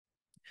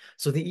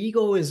So the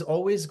ego is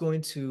always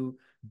going to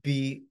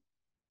be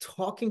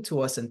talking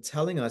to us and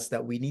telling us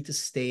that we need to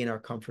stay in our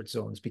comfort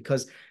zones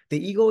because the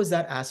ego is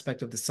that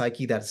aspect of the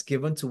psyche that's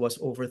given to us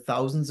over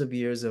thousands of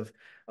years of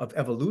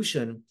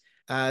evolution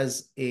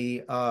as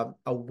a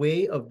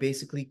way of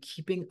basically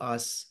keeping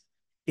us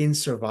in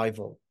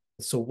survival.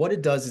 So what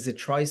it does is it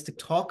tries to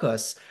talk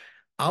us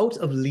out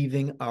of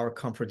leaving our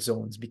comfort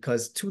zones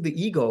because to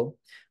the ego,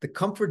 the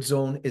comfort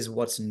zone is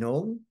what's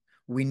known.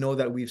 We know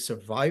that we've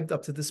survived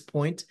up to this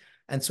point,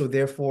 and so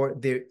therefore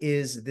there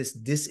is this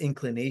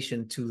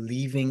disinclination to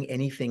leaving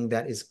anything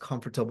that is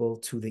comfortable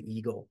to the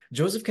ego.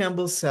 Joseph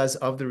Campbell says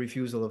of the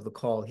refusal of the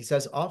call, he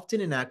says,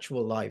 often in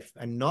actual life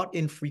and not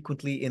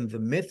infrequently in the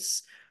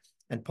myths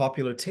and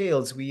popular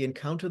tales, we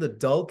encounter the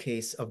dull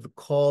case of the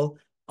call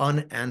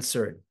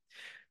unanswered.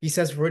 He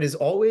says, for it is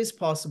always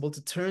possible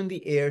to turn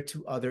the air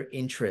to other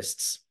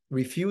interests.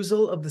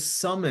 Refusal of the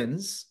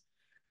summons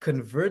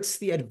converts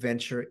the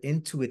adventure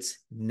into its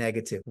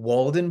negative.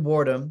 Walled in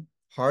boredom,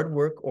 hard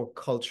work, or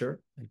culture,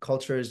 and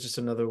culture is just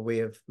another way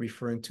of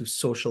referring to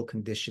social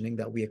conditioning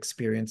that we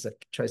experience that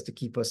tries to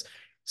keep us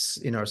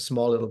in our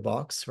small little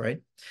box, right?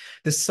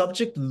 The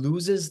subject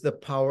loses the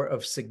power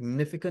of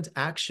significant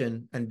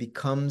action and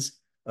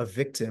becomes a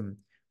victim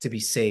to be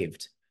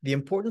saved. The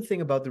important thing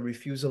about the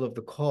refusal of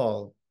the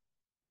call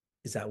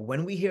is that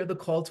when we hear the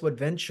call to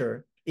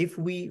adventure, if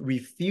we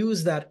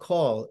refuse that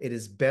call, it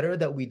is better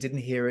that we didn't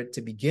hear it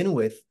to begin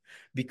with,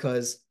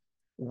 because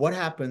what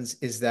happens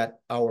is that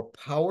our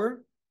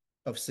power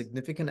of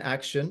significant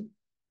action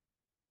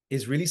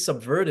is really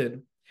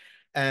subverted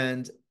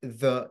and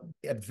the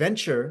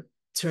adventure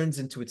turns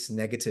into its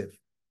negative.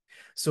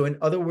 So in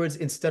other words,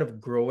 instead of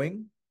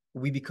growing,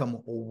 we become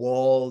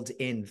walled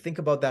in. Think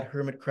about that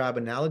hermit crab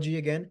analogy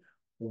again.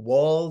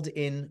 Walled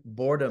in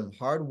boredom,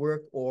 hard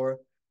work, or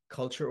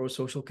culture or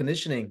social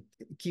conditioning.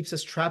 It keeps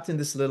us trapped in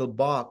this little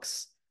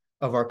box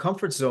of our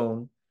comfort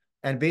zone.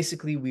 And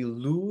basically, we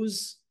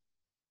lose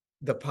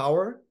the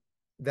power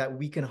that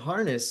we can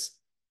harness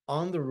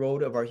on the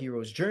road of our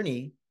hero's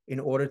journey in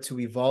order to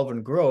evolve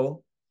and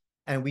grow.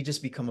 And we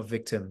just become a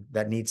victim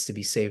that needs to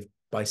be saved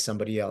by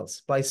somebody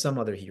else, by some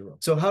other hero.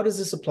 So how does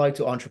this apply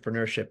to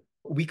entrepreneurship?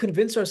 We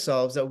convince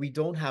ourselves that we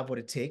don't have what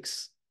it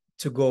takes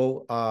to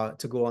go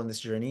on this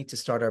journey, to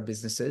start our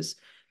businesses.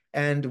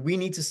 And we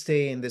need to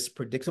stay in this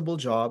predictable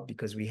job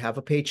because we have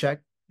a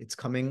paycheck. It's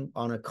coming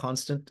on a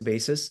constant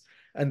basis.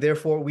 And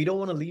therefore, we don't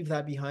want to leave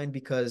that behind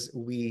because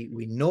we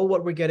know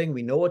what we're getting,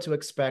 we know what to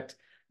expect,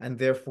 and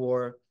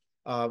therefore,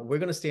 we're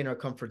going to stay in our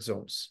comfort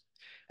zones.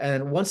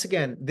 And once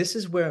again, this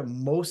is where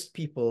most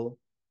people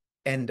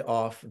end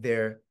off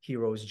their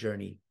hero's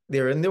journey.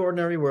 They're in the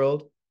ordinary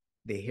world,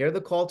 they hear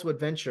the call to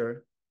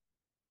adventure,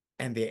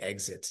 and they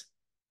exit.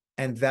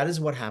 And that is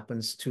what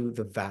happens to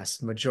the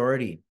vast majority.